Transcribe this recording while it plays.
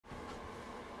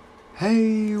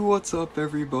Hey, what's up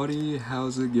everybody?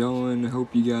 How's it going?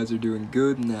 Hope you guys are doing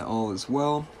good and that all is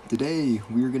well. Today,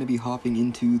 we're going to be hopping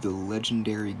into the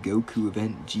legendary Goku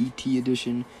event GT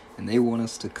edition, and they want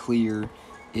us to clear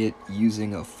it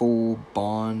using a full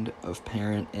bond of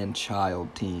parent and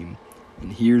child team.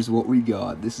 And here's what we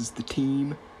got. This is the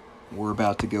team. We're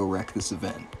about to go wreck this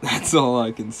event. That's all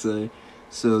I can say.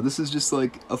 So this is just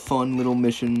like a fun little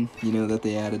mission, that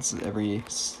they added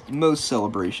most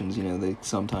celebrations, they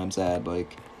sometimes add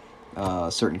like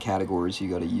certain categories you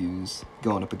gotta use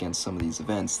going up against some of these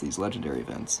events, these legendary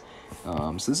events.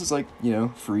 So this is like,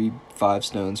 free 5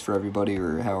 stones for everybody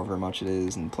or however much it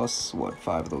is, and plus,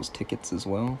 5 of those tickets as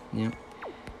well, yep.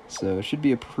 So it should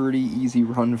be a pretty easy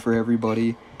run for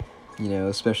everybody,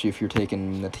 especially if you're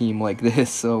taking a team like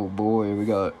this. Oh boy, we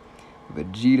got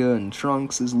Vegeta and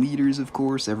Trunks as leaders, of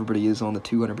course. Everybody is on the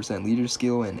 200% leader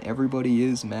skill, and everybody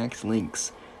is max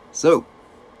links. So,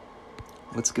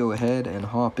 let's go ahead and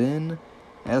hop in.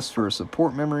 As for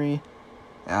support memory,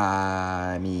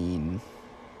 I don't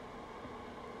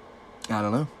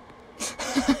know.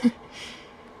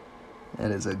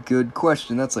 That is a good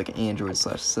question. That's like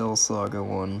Android/Cell Saga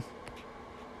one.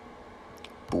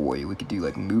 Boy, we could do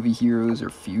like Movie Heroes or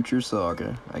Future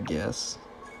Saga, I guess.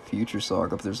 Future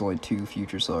Saga, but there's only 2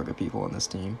 Future Saga people on this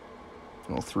team.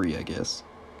 Well, 3, I guess.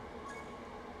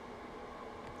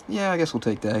 Yeah, I guess we'll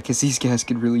take that, because these guys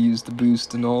could really use the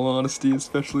boost, in all honesty,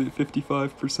 especially at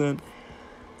 55%.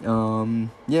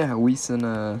 Yeah, Whis and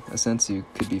Asensu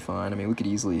could be fine. I mean, we could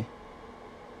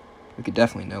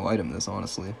definitely no-item this,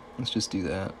 honestly. Let's just do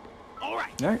that.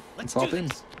 Alright, let's hop in.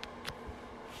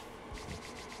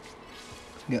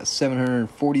 We got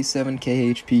 747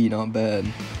 KHP, not bad.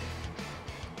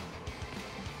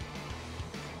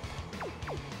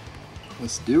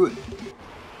 Let's do it.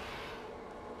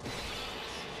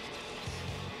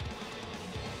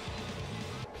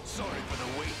 Sorry for the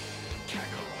wait,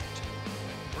 Kakarot.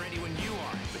 Ready when you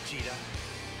are, Vegeta.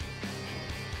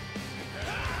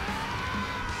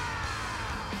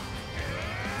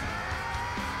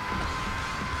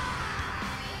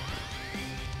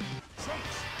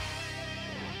 Trunks,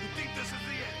 you think this is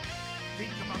the end?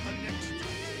 Think about the next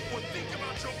one, or think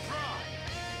about your pride.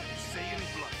 Saiyan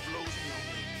blood flows in your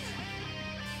veins.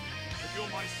 If you're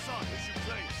my son, as you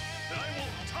claim, then I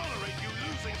won't tolerate you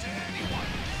losing to anyone.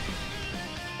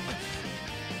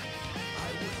 I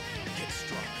will get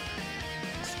stronger.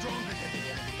 Stronger than the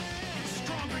enemy. And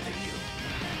stronger than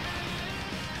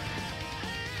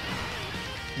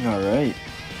you. Alright.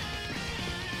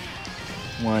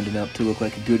 Winding up to look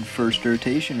like a good first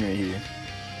rotation right here.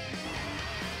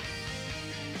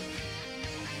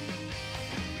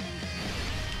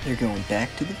 They're going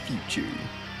back to the future.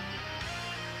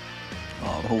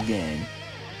 Oh, the whole gang.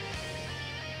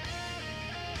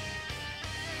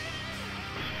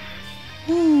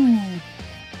 Woo!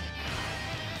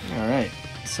 Alright,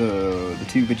 so the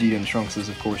 2 Vegeta and Trunkses,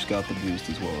 of course, got the boost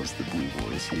as well as the Blue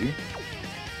Boys here.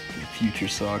 The Future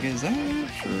Saga, is that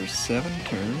for 7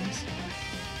 turns?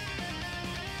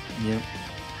 Yep.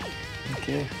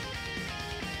 Okay.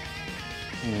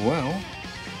 Well,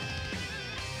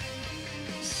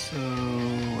 so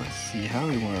let's see, how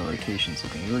do we want our rotations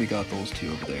looking? We already got those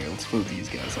 2 over there. Let's float these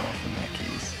guys off in that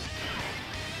case.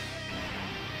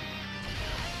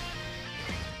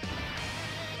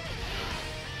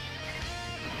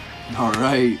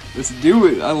 Alright, let's do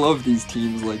it! I love these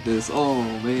teams like this. Oh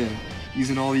man.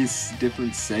 Using all these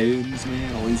different Saiyans,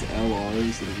 man, all these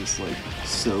LRs that are just like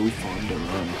so fun to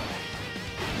run.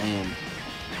 Man.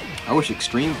 I wish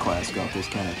Extreme Class got this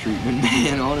kind of treatment,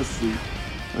 man, honestly.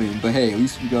 I mean, but hey, at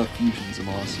least we got Fusion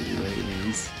Zamasu, right? I mean,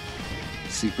 he's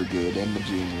super good, and the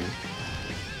Junior,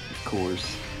 of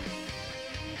course.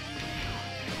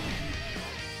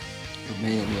 But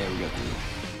man, yeah, we got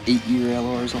the 8-year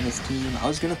LRs on this team. I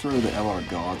was gonna throw the LR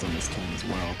Gods on this team as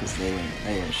well, because they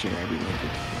share every link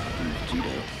with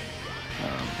Vegito.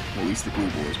 Well, at least the Blue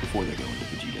Boys before they go into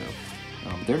Vegito.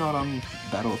 They're not on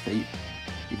Battle of Fate,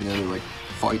 even though they're like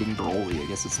fighting Broly. I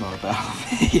guess it's not a Battle of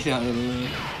Fate, I don't know.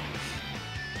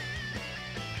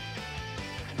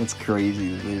 That's crazy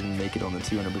that they didn't make it on the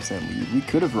 200% lead. We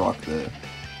could have rocked the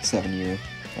 7-year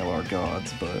LR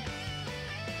Gods, but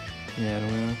yeah, I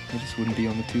don't know. They just wouldn't be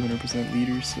on the 200%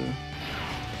 leaders, so.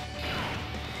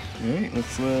 Alright,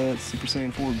 let's let Super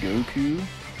Saiyan 4 Goku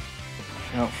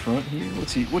out front here.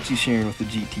 What's he sharing with the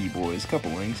GT boys?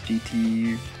 Couple links.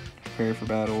 GT, prepare for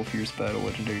battle, fierce battle,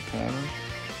 legendary power.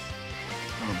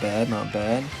 Not bad, not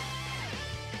bad.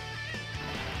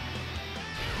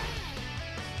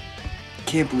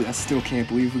 I still can't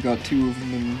believe we got 2 of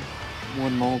them in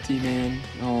one multi, man.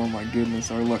 Oh my goodness,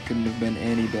 our luck couldn't have been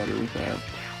any better with that.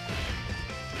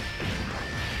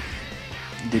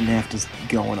 Didn't have to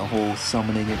go on a whole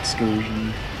summoning excursion.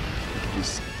 We could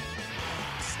just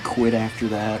quit after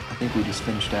that. I think we just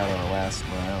finished out our last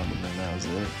round, and then that was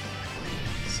it.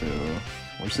 So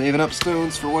we're saving up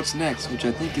stones for what's next, which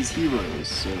I think is heroes.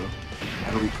 So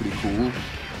that'll be pretty cool.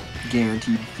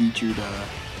 Guaranteed featured,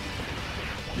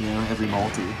 every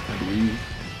multi, I believe.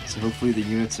 So hopefully the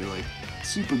units are like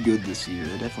super good this year.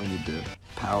 I definitely need to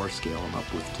power scale them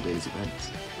up with today's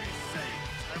events.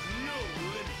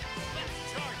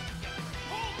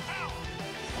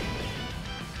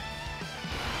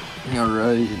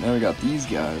 Alright, now we got these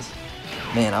guys.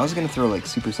 Man, I was gonna throw like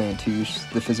Super Saiyan 2,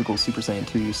 the physical Super Saiyan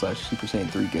 2 / Super Saiyan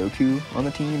 3 Goku on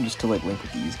the team just to like link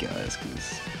with these guys,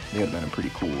 because they would have been a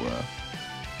pretty cool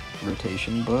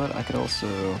rotation, but I could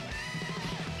also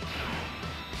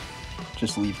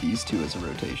just leave these two as a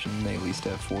rotation. They at least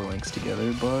have 4 links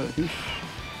together, but oof.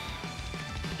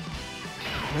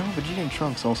 No, Vegeta and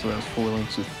Trunks also has 4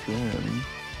 links with them.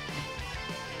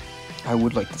 I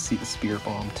would like to see the Spirit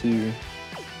Bomb too.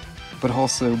 But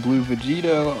also Blue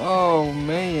Vegito, oh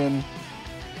man.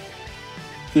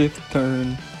 5th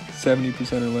turn,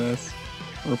 70% or less.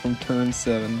 Or from turn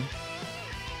 7.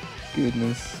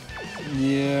 Goodness.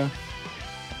 Yeah.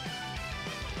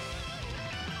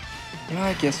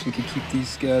 I guess we could keep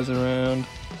these guys around.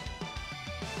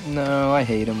 No, I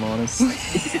hate them, honestly.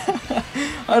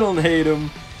 I don't hate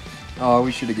them. Oh,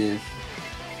 we should have gave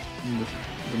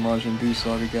the Majin Buu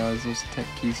Saga guys those tech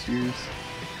key spheres.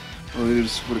 Or they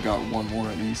just would have got 1 more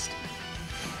at least.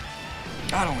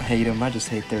 I don't hate them, I just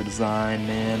hate their design,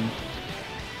 man.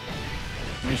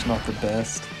 They're just not the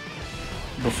best.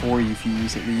 Before you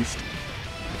fuse, at least.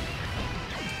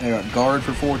 I got guard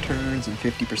for 4 turns and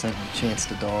 50% chance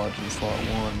to dodge in slot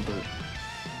 1, but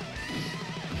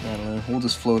I don't know. We'll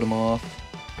just float them off.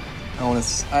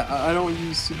 I don't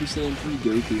use Super Saiyan 3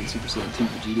 Goku and Super Saiyan 2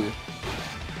 Vegeta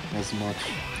as much,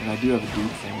 and I do have a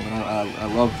dupe thing, and I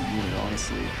love the unit,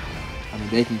 honestly. I mean,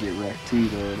 they can get wrecked too,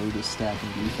 though. They're just stacking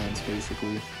defense,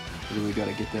 basically. Really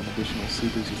gotta get them additional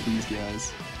supers with these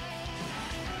guys.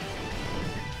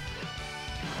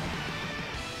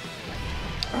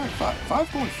 Alright,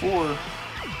 5.4.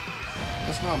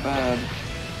 That's not bad.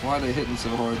 Why are they hitting so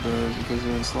hard, though? Is it because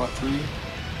they're in slot 3?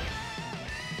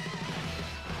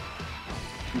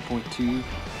 2.2.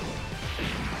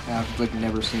 I've like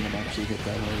never seen them actually hit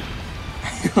that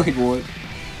hard. Like what?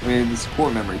 I mean, the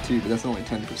support memory too, but that's only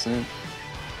 10%.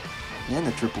 And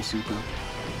the triple super.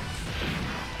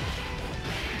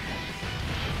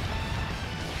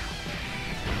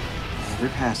 Their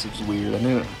passive's weird. I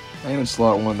know in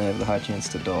slot 1 they have the high chance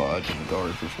to dodge and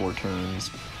guard for 4 turns.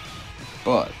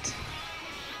 But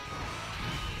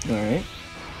Alright.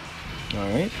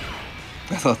 Alright.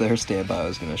 I thought their standby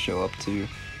was gonna show up too.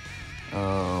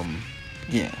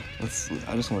 Yeah,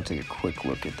 I just want to take a quick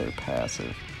look at their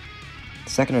passive.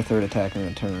 Second or third attack in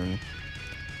a turn,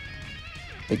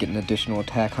 they get an additional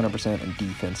attack 100% and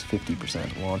defense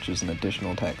 50%. Launches an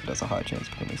additional attack that has a high chance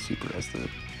of becoming super as the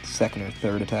second or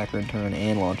third attacker in turn,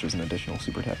 and launches an additional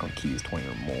super attack on keys 20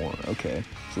 or more. Okay,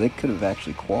 so they could have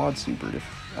actually quad supered if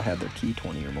I had their key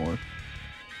 20 or more.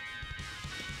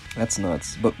 That's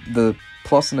nuts. But the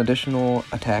plus an additional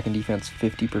attack and defense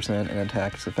 50% and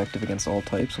attacks effective against all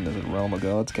types when there's a Realm of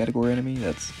Gods category enemy,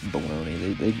 that's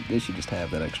baloney. They should just have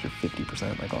that extra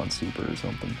 50% like on super or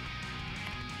something.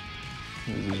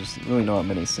 There's just really not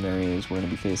many scenarios we're going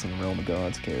to be facing a Realm of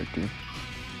Gods character.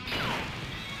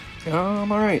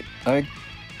 Alright. I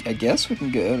guess we can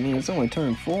go. I mean, it's only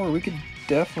turn 4. We could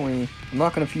definitely... I'm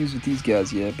not going to fuse with these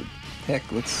guys yet, but heck,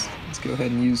 let's go ahead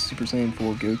and use Super Saiyan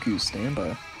 4 Goku's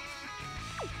standby.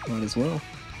 Might as well.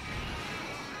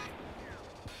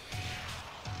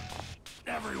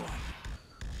 Everyone,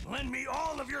 lend me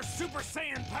all of your Super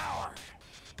Saiyan power.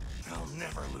 I'll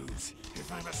never lose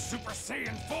if I'm a Super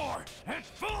Saiyan 4 at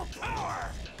full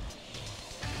power.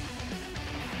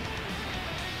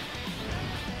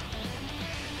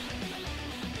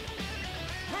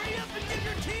 Hurry up and get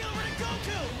your key over to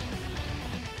Goku.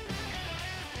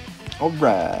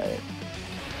 Alright.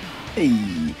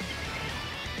 Hey.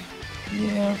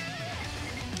 Yeah,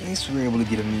 at least we were able to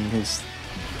get him his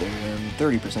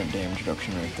 30% damage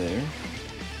reduction right there.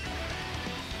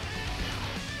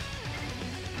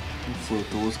 Float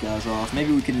those guys off.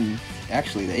 Maybe we can...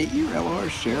 Actually, the 8-year LRs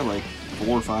share like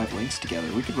 4 or 5 links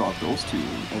together. We could rock those 2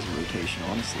 as a rotation,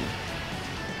 honestly.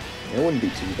 It wouldn't be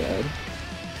too bad.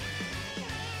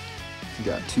 We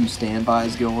got 2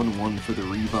 standbys going, 1 for the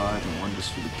revive and 1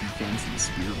 just for the defense and the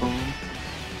spear bomb.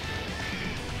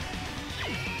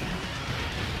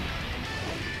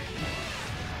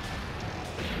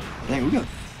 Dang,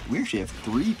 we actually have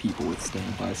 3 people with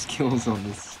standby skills on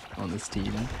this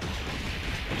team.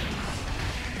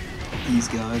 these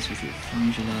guys with their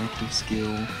fusion active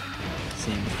skill.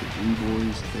 Same with the Blue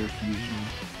Boys, their fusion.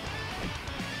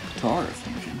 Katara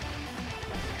fusion.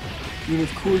 And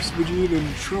of course, Vegeta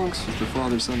and Trunks with the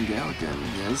father-son Galaga. I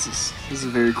mean, yeah, this is a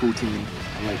very cool team.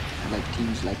 I like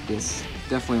teams like this.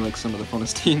 Definitely like some of the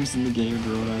funnest teams in the game to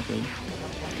run, I think,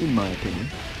 in my opinion.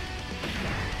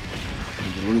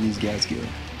 And look at these guys go.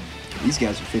 These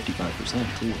guys are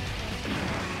 55% too.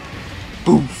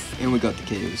 Boof! And we got the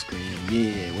KO screen.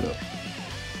 Yeah, what up?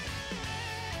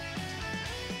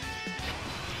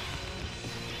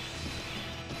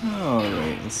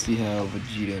 Alright, let's see how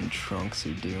Vegeta and Trunks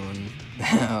are doing.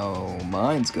 Now,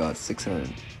 mine's got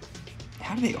 600.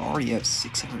 How do they already have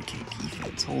 600k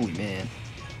defense? Holy man.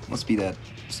 Must be that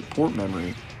support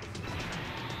memory.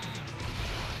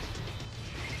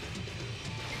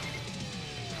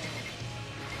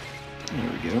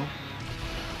 There we go.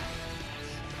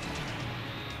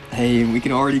 Hey, and we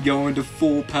can already go into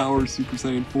full power Super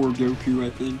Saiyan 4 Goku, I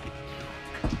think.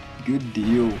 Good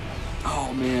deal.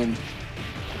 Oh man.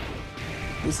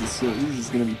 This is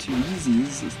gonna be too easy.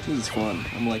 This is fun.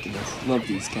 I'm liking this. Love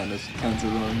these kinds of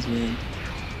runs, man.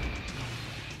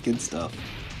 Good stuff.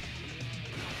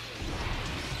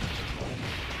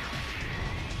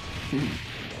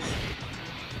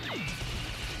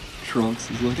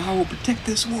 Trunks is like, I will protect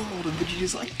this world, and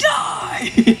Vegeta's like, die!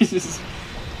 Just,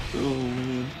 oh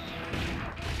man.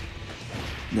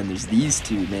 And then there's these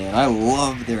two, man. I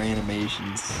love their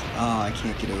animations. Ah, I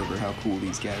can't get over how cool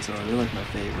these guys are. They're like my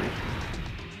favorite.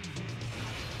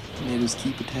 And they just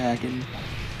keep attacking.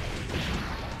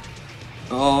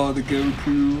 Oh, the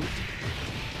Goku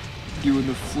doing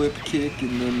the flip kick,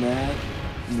 and then that.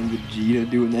 And then Vegeta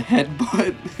doing the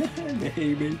headbutt. The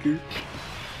haymaker.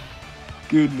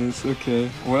 Goodness, okay.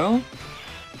 Well,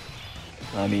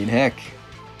 I mean, heck.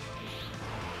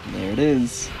 There it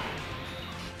is.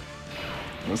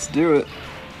 Let's do it.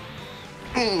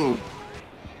 Ugh.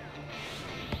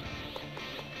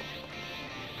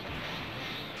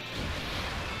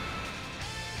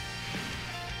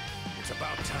 It's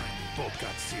about time we both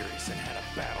got serious and had a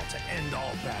battle to end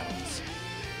all battles.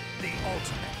 The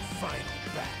ultimate final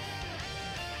battle.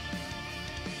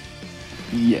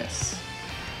 Yes.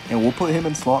 And we'll put him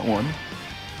in slot 1.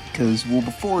 Because, well,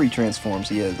 before he transforms,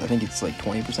 he has, I think it's like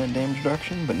 20% damage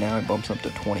reduction, but now it bumps up to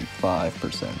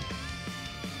 25%.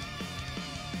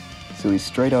 So he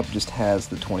straight up just has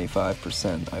the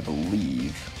 25%, I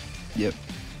believe. Yep.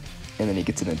 And then he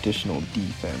gets an additional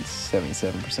defense,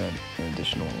 77%, an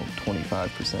additional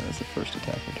 25% as the first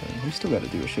attack return. We still got to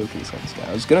do a showcase on this guy.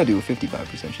 I was going to do a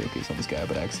 55% showcase on this guy,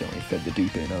 but I accidentally fed the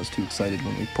dupe in. I was too excited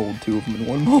when we pulled 2 of them in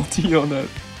one multi on that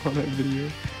video.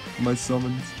 My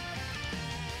summons.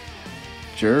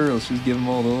 Sure, let's just give him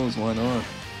all those, why not?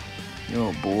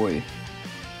 Oh boy.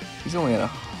 He's only at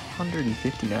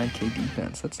 159k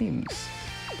defense. That seems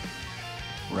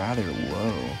rather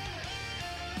low.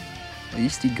 At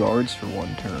least he guards for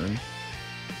 1 turn.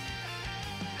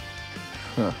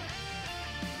 Huh.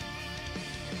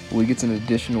 Well, he gets an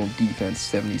additional defense,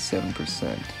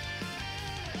 77%.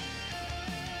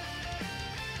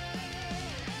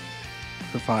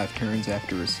 For 5 turns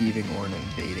after receiving or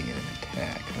evading an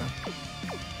attack, huh?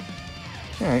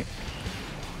 Alright.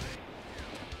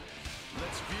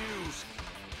 Let's fuse.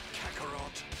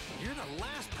 Kakarot. You're the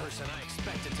last person I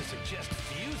expected to suggest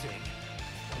fusing.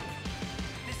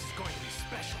 This is going to be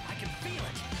special. I can feel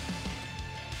it.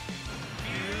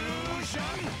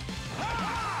 Fusion!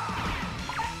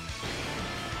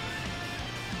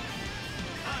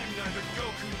 I'm neither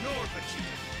Goku nor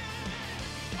Vegeta.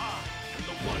 I am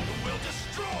the one who will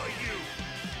destroy you.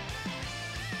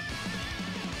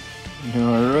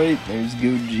 Alright, there's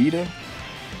Gogeta.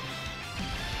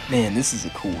 Man, this is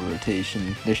a cool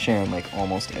rotation. They're sharing like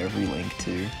almost every link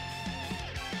too.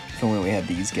 If only we had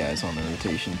these guys on the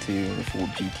rotation too, the full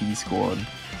GT squad.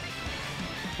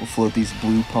 We'll float these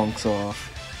blue punks off.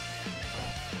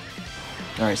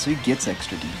 Alright, so he gets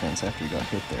extra defense after he got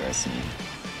hit there, I see.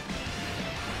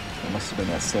 That must have been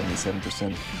that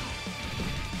 77%.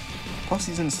 Plus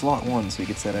he's in slot 1, so he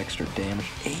gets that extra damage.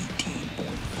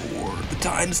 18.4. The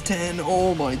times 10.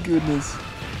 Oh my goodness.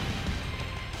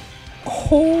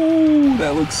 Oh,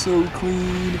 that looks so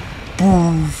clean.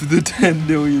 Boof, the 10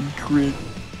 million crit.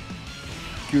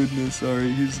 Goodness,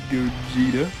 alright, here's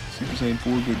Gogeta. Super Saiyan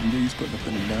 4 Gogeta, he's putting up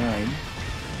a 9.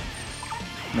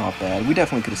 Not bad. We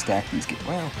definitely could have stacked these.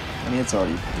 Well, I mean, it's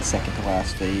already the second to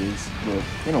last phase, but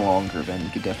in a longer event, you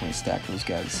could definitely stack those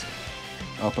guys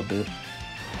up a bit.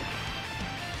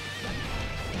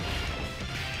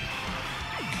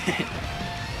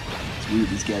 It's weird,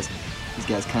 these guys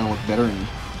kind of look better in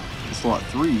slot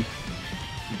 3,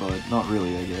 but not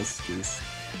really, I guess, because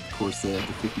course, they have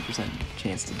the 50%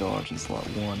 chance to dodge in slot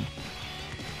 1.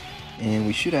 And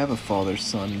we should have a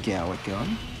father-son Gallic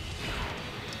gun.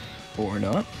 Or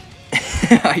not.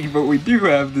 But we do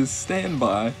have this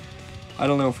standby. I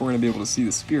don't know if we're going to be able to see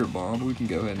the Spirit Bomb, but we can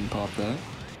go ahead and pop that.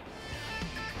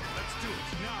 Let's do it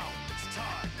now. It's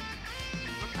time.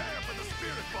 Prepare for the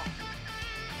Spirit Bomb.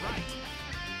 Right.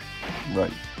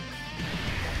 Right.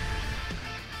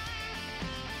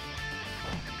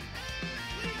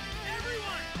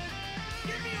 Everyone,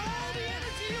 give me all the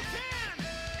energy you can.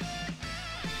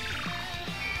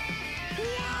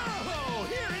 Whoa!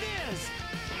 Here it is.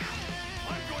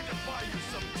 I'm going to buy you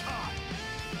some time.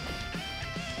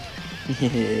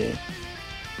 Yeah.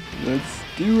 Let's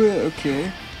do it, okay.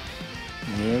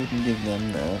 Yeah, we can give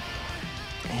them that.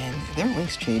 And their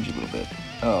links change a little bit.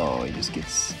 Oh, he just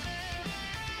gets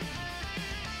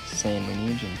Saiyan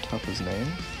lineage and tough as nails.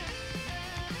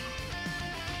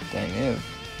 Dang, they have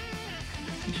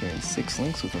he's sharing 6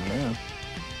 links with them now.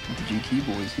 With the GT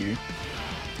boys here.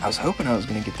 I was hoping I was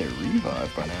gonna get their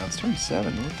revive by now. It's turn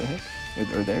 7, what the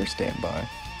heck? Or their standby.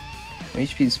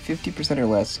 HP is 50% or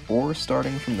less, or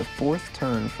starting from the 4th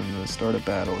turn from the start of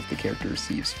battle if the character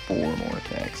receives 4 more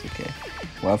attacks. Okay.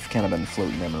 Well, I've kind of been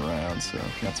floating them around, so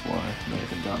that's why they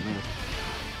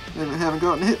haven't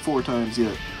gotten hit 4 times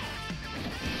yet.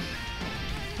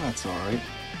 That's alright.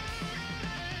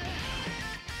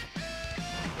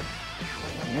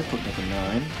 They're putting up a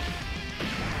 9.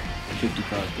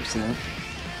 55%.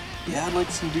 Yeah, I'd like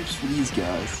some dupes for these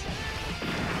guys.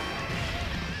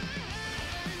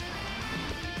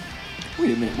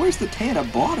 Wait a minute, where's the Tana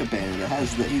Bada banner that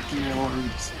has the 8th year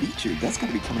LRs featured? That's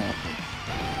gotta be coming out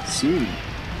like soon.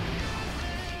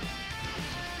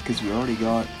 Because we already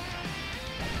got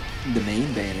the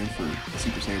main banner for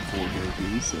Super Saiyan 4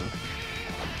 Goku, so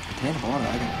Tana Bada,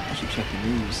 I should check the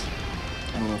news.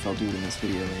 I don't know if I'll do it in this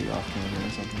video, maybe off camera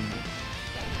or something, but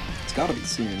it's gotta be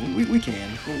soon. We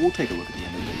can. We'll take a look at the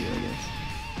end of the video, I guess.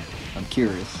 I'm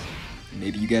curious.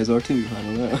 Maybe you guys are too, I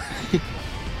don't know.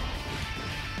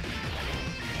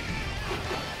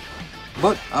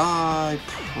 But I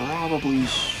probably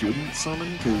shouldn't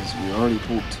summon, because we already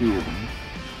pulled 2 of them.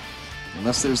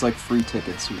 Unless there's like free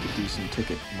tickets, we could do some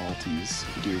ticket multis.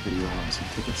 We could do a video on some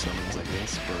ticket summons, I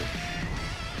guess, but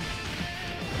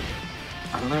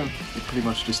I don't know. It'd pretty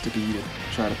much just to be to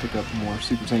try to pick up more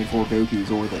Super Saiyan 4 Gokus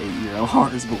or the 8-year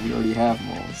LRs, but we already have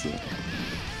them all, so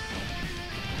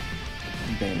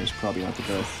the banner's probably not the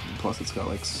best, and plus it's got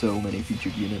like so many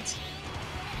featured units.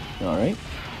 Alright.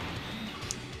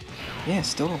 Yeah,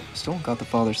 still don't got the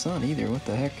father-son either, what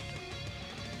the heck?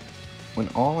 When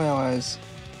all allies...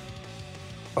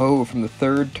 Oh, from the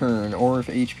 3rd turn, or if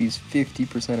HP is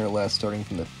 50% or less starting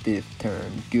from the 5th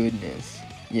turn. Goodness.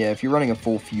 Yeah, if you're running a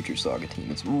full Future Saga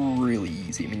team, it's really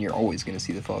easy. I mean, you're always going to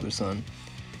see the father-son.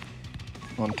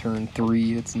 On turn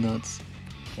 3, it's nuts.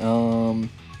 Yeah,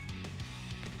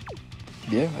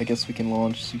 I guess we can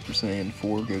launch Super Saiyan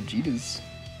 4 Gogeta's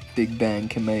Big Bang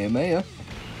Kamehameha.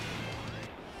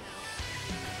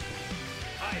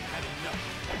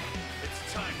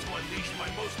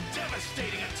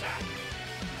 Devastating attack!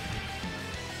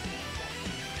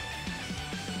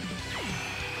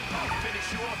 I'll finish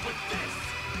you off with this!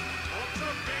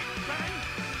 Ultra Big Bang!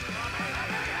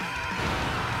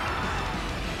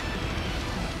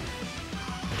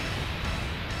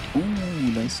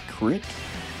 Ooh, nice crit.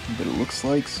 But it looks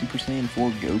like Super Saiyan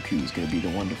 4 Goku is going to be the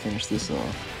one to finish this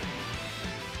off.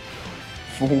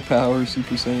 Full power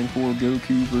Super Saiyan 4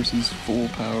 Goku versus full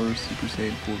power Super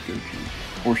Saiyan 4 Goku.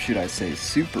 Or should I say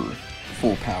Super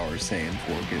Full Power Saiyan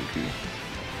 4 Goku.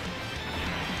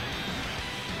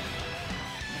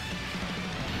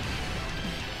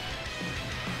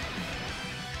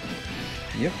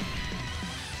 Yep.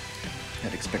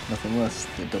 I'd expect nothing less.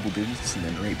 The double digits and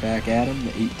then right back at him,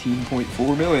 the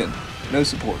 18.4 million. No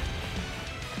support.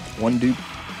 1 dupe.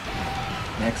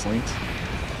 Max links.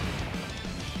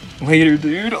 Later,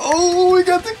 dude. Oh, we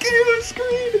got the camera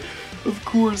screen! Of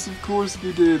course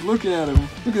we did. Look at him.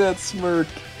 Look at that smirk.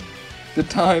 The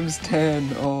times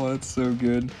 10. Oh, that's so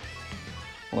good.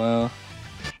 Wow.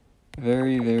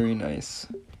 Very, very nice.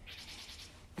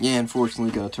 Yeah,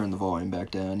 unfortunately, gotta turn the volume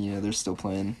back down. Yeah, they're still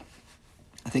playing,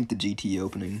 I think, the GT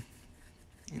opening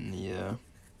in the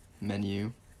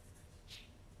menu.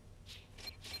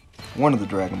 One of the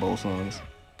Dragon Ball songs.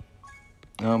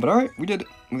 But alright, we did it.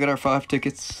 We got our 5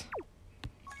 tickets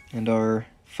and our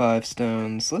 5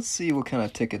 stones. Let's see what kind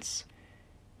of tickets.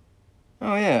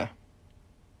 Oh yeah.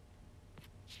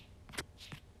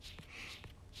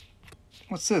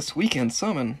 What's this? Weekend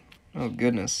summon. Oh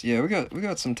goodness. Yeah, we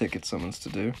got some ticket summons to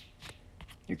do.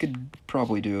 You could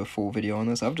probably do a full video on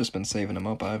this. I've just been saving them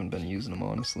up. I haven't been using them,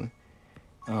 honestly.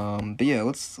 But yeah,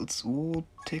 we'll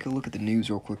take a look at the news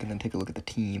real quick and then take a look at the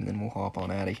team, then we'll hop on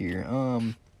out of here.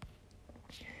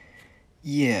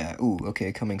 Yeah, ooh,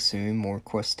 okay, coming soon, more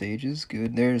quest stages,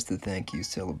 good. There's the thank you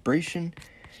celebration.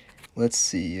 Let's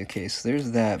see, okay, so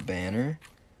there's that banner.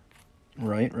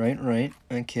 Right,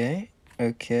 okay,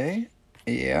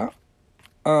 yeah.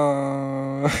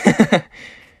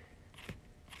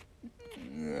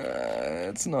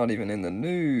 It's not even in the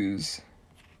news.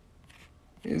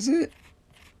 Is it?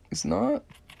 It's not?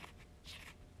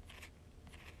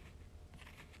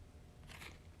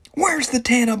 Where's the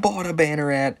Tanabata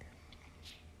banner at?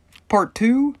 Part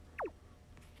 2?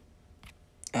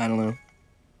 I don't know.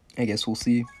 I guess we'll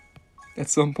see at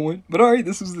some point. But alright,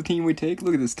 this is the team we take.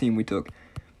 Look at this team we took.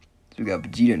 So we got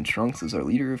Vegeta and Trunks as our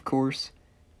leader, of course.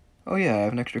 Oh yeah, I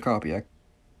have an extra copy. I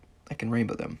can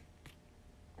rainbow them.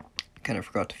 Kind of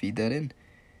forgot to feed that in.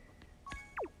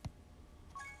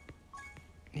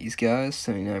 These guys,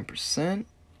 79%.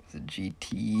 The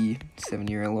GT,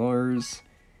 7-year LRs.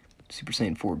 Super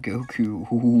Saiyan 4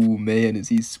 Goku. Ooh, man, is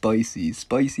he spicy.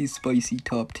 Spicy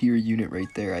top tier unit right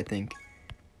there, I think.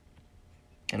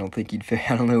 I don't think he'd fare,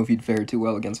 I don't know if he'd fare too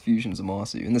well against Fusion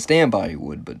Zamasu. In the standby he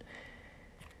would, but...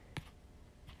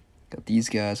 Got these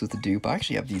guys with the dupe. I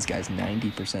actually have these guys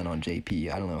 90% on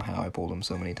JP. I don't know how I pulled them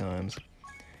so many times.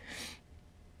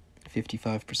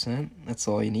 55%. That's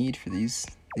all you need for these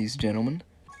gentlemen.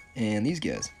 And these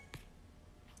guys.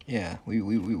 Yeah, we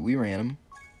ran them.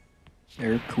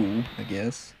 They're cool, I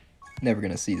guess. Never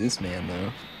gonna see this man,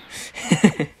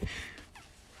 though.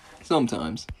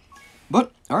 Sometimes.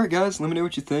 But, alright guys, let me know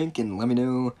what you think, and let me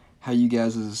know how you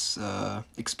guys'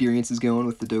 experience is going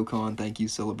with the Dokkan Thank You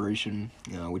Celebration,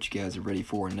 what you guys are ready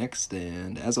for next,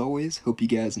 and as always, hope you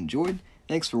guys enjoyed.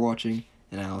 Thanks for watching,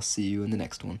 and I'll see you in the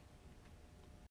next one.